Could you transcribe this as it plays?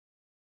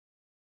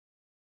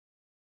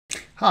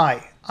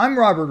Hi, I'm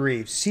Robert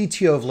Reeves,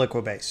 CTO of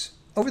Liquibase.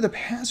 Over the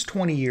past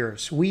 20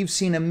 years, we've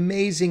seen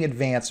amazing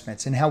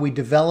advancements in how we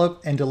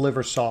develop and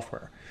deliver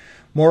software.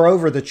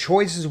 Moreover, the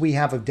choices we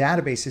have of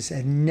databases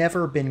have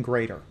never been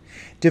greater.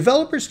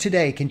 Developers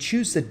today can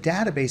choose the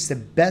database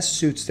that best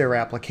suits their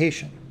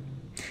application.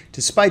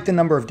 Despite the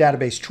number of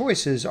database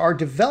choices, our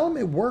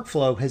development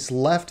workflow has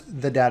left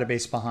the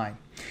database behind.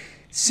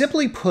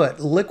 Simply put,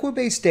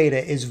 Liquibase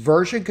Data is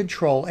version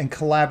control and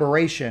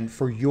collaboration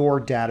for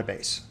your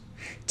database.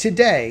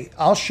 Today,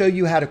 I'll show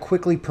you how to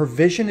quickly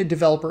provision a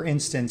developer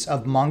instance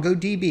of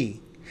MongoDB,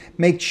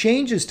 make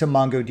changes to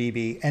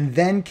MongoDB, and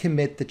then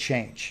commit the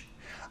change.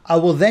 I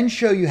will then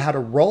show you how to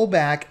roll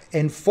back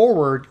and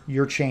forward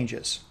your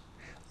changes.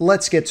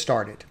 Let's get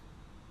started.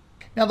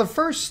 Now, the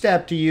first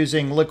step to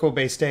using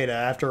Liquibase Data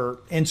after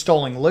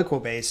installing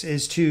Liquibase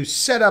is to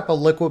set up a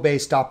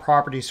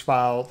liquibase.properties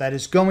file that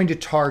is going to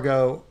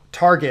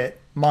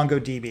target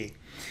MongoDB.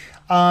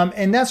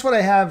 And that's what I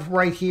have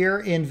right here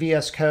in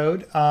VS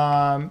Code.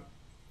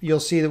 You'll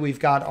see that we've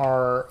got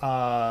our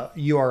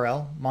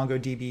URL,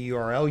 MongoDB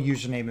URL,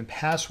 username and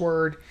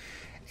password.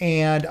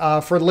 And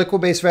for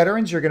Liquibase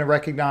veterans, you're going to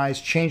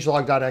recognize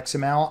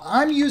changelog.xml.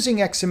 I'm using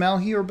XML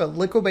here, but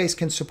Liquibase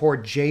can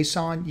support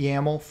JSON,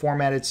 YAML,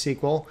 formatted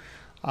SQL.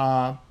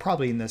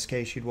 Probably in this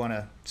case, you'd want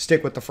to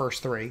stick with the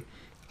first three.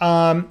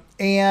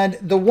 And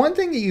the one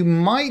thing that you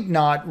might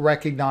not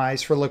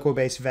recognize for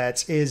Liquibase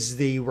vets is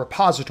the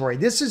repository.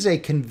 This is a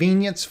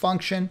convenience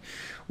function,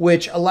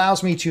 which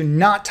allows me to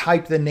not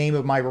type the name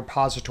of my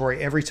repository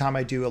every time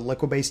I do a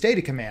Liquibase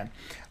data command.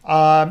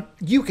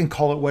 You can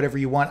call it whatever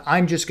you want.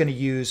 I'm just going to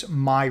use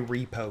my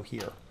repo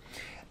here.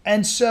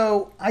 And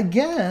so I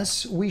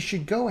guess we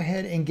should go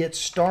ahead and get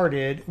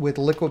started with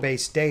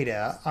Liquibase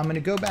data. I'm going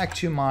to go back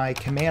to my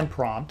command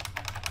prompt.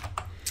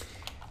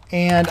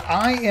 And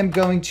I am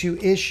going to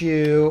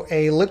issue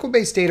a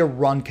Liquibase data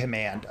run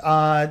command.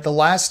 The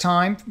last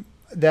time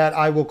that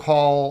I will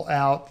call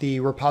out the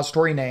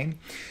repository name.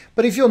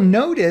 But if you'll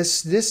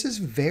notice, this is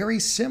very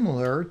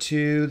similar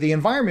to the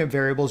environment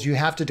variables you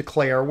have to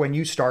declare when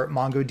you start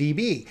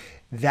MongoDB.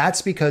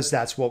 That's because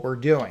that's what we're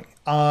doing.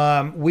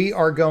 We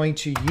are going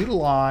to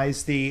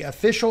utilize the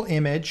official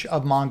image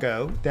of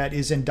Mongo that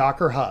is in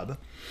Docker Hub.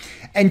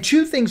 And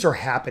two things are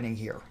happening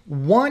here.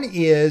 One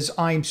is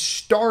I'm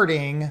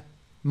starting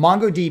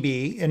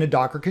MongoDB in a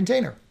Docker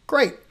container.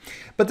 Great.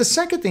 But the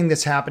second thing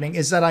that's happening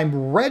is that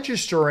I'm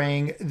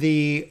registering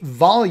the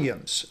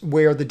volumes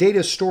where the data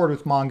is stored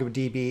with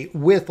MongoDB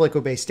with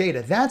Liquibase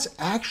data. That's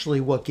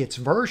actually what gets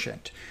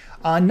versioned.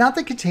 Not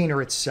the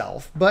container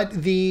itself, but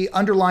the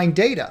underlying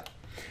data.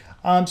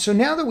 So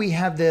now that we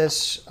have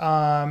this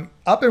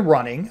up and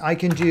running, I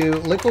can do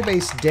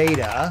Liquibase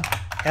data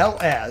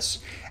ls,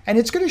 and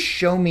it's going to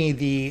show me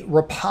the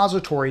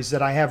repositories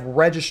that I have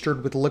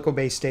registered with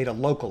Liquibase data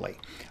locally.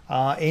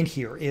 And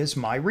here is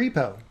my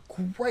repo.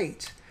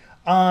 Great.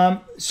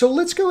 So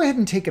let's go ahead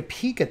and take a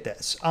peek at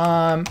this.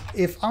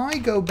 If I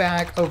go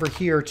back over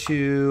here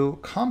to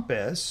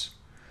Compass,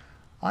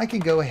 I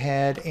can go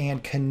ahead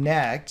and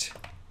connect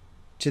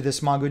to this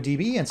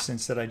MongoDB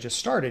instance that I just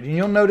started. And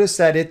you'll notice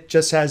that it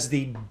just has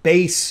the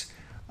base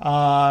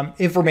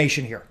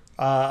information here.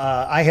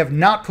 I have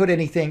not put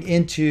anything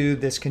into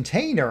this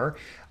container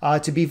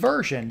to be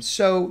versioned.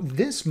 So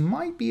this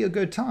might be a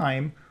good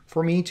time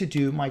for me to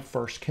do my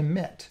first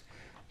commit.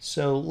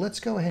 So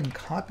let's go ahead and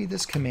copy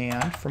this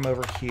command from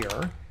over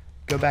here,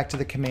 go back to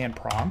the command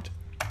prompt,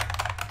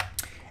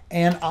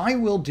 and I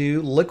will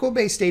do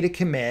Liquibase data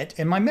commit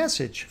in my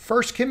message,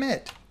 first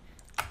commit.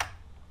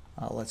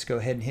 Let's go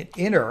ahead and hit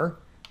enter.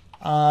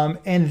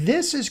 And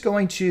this is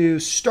going to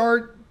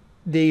start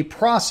the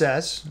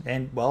process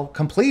and, well,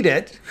 complete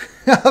it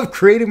of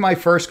creating my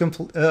first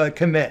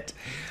commit.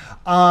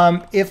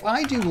 If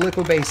I do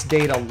Liquibase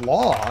data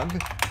log,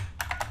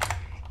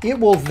 it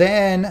will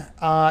then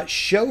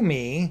show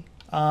me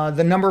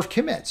the number of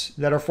commits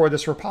that are for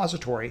this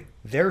repository.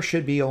 There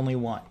should be only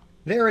one.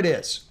 There it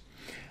is.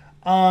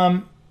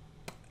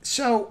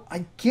 So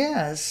I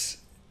guess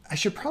I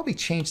should probably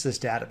change this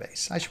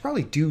database. I should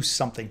probably do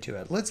something to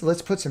it.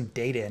 Let's put some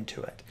data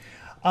into it.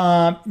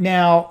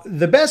 Now,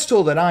 the best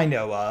tool that I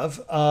know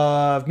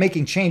of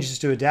making changes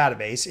to a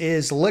database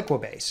is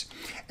Liquibase.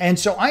 And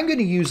so I'm going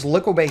to use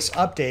Liquibase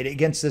update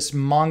against this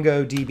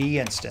MongoDB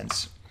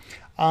instance.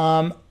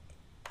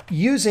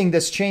 Using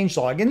this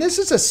changelog, and this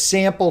is a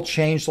sample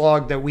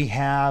changelog that we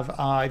have.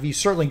 If you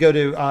certainly go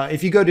to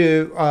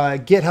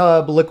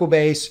GitHub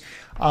Liquibase,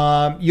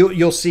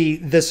 you'll see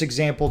this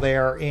example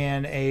there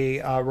in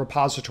a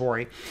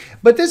repository.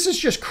 But this is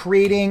just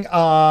creating,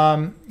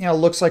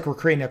 looks like we're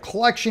creating a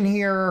collection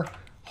here,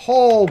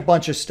 whole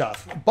bunch of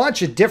stuff, a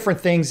bunch of different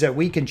things that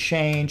we can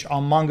change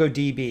on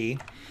MongoDB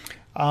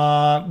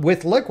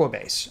with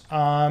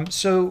Liquibase.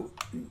 So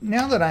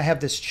now that I have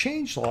this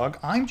changelog,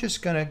 I'm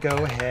just going to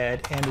go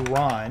ahead and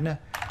run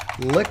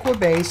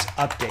Liquibase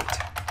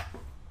update.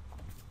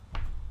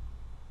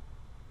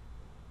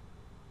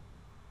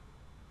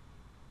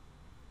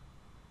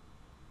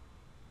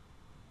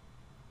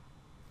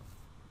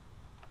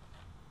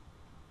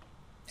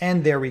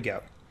 And there we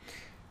go.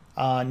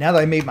 Now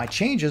that I made my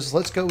changes,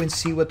 let's go and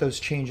see what those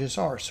changes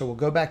are. So we'll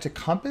go back to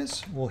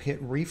Compass, we'll hit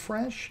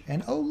refresh,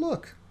 and oh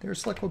look,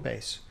 there's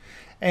Liquibase.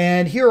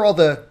 And here are all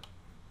the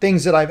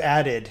things that I've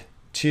added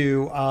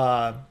to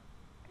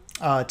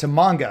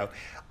Mongo.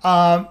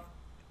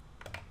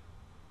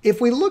 If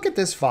we look at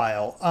this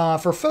file,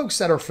 for folks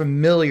that are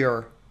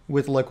familiar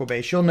with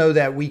Liquibase, you'll know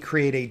that we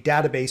create a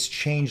database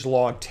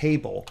changelog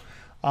table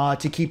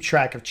to keep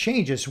track of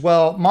changes.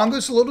 Well,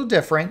 Mongo's a little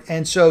different,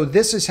 and so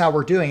this is how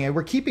we're doing it.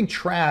 We're keeping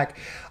track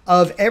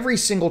of every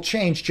single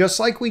change, just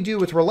like we do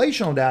with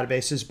relational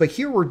databases, but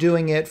here we're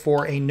doing it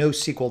for a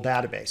NoSQL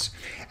database.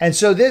 And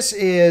so this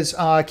is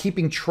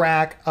keeping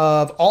track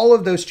of all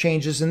of those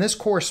changes, and this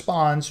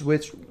corresponds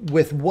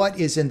with what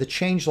is in the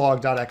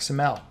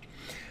changelog.xml.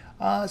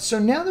 So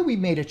now that we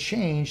made a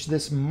change,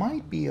 this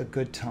might be a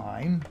good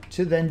time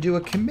to then do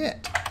a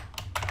commit.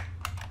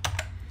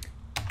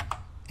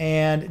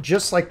 And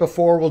just like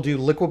before, we'll do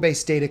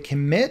Liquibase Data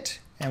commit,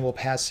 and we'll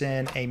pass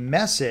in a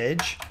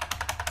message.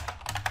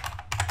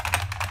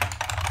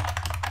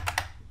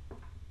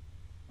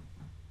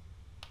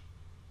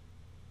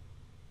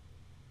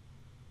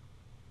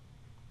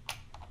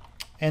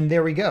 And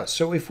there we go.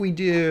 So if we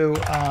do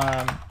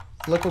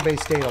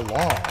Liquibase Data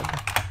log,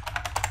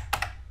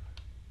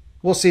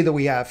 we'll see that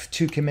we have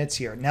 2 commits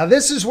here. Now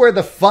this is where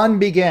the fun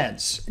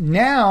begins.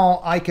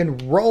 Now I can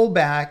roll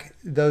back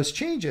those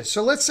changes.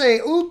 So let's say,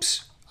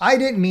 oops, I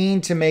didn't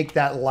mean to make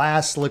that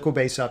last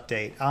Liquibase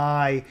update.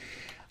 I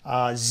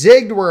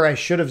zigged where I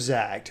should have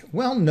zagged.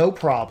 Well, no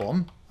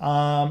problem.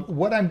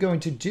 What I'm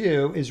going to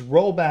do is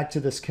roll back to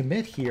this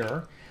commit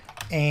here,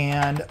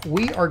 and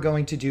we are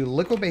going to do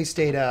Liquibase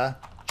Data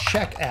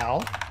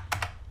checkout.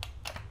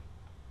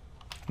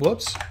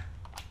 Whoops.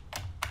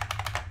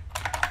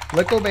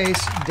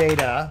 Liquibase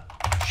Data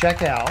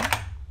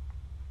checkout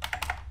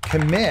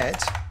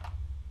commit.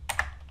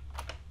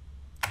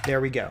 There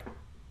we go.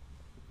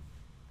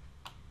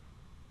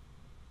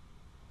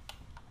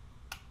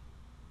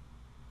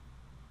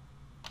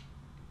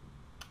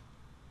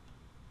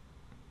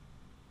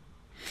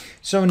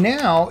 So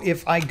now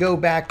if I go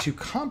back to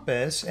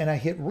Compass and I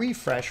hit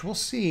refresh, we'll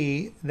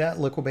see that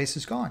Liquibase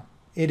is gone.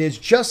 It is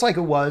just like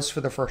it was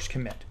for the first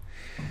commit.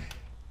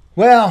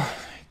 Well,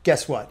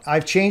 guess what?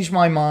 I've changed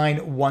my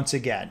mind once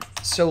again.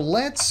 So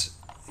let's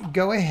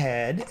go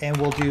ahead and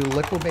we'll do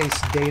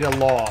Liquibase Data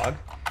log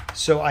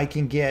so I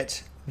can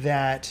get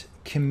that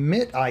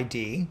commit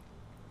ID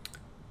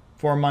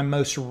for my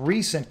most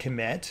recent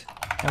commit.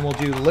 And we'll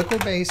do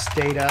Liquibase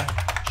Data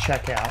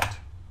checkout.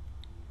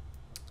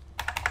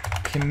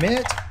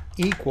 Commit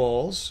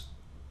equals,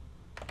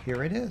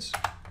 here it is.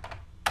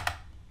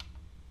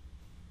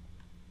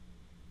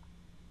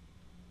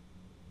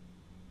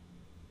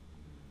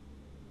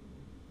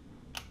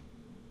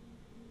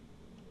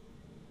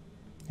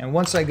 And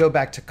once I go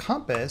back to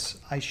Compass,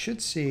 I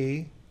should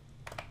see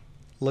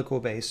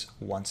Liquibase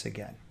once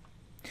again.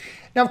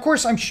 Now, of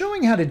course, I'm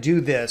showing how to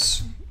do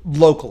this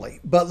locally,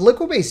 but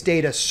Liquibase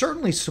Data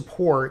certainly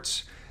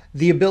supports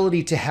the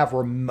ability to have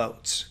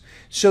remotes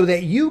so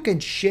that you can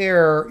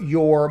share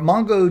your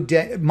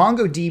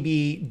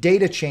MongoDB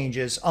data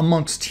changes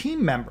amongst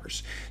team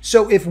members.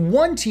 So if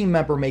one team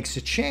member makes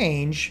a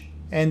change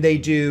and they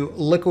do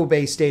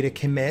Liquibase Data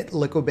commit,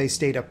 Liquibase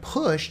Data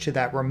push to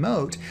that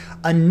remote,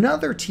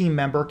 another team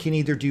member can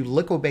either do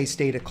Liquibase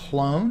Data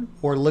clone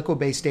or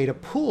Liquibase Data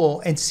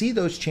pull and see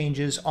those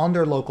changes on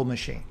their local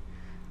machine.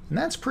 And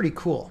that's pretty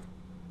cool.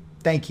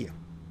 Thank you.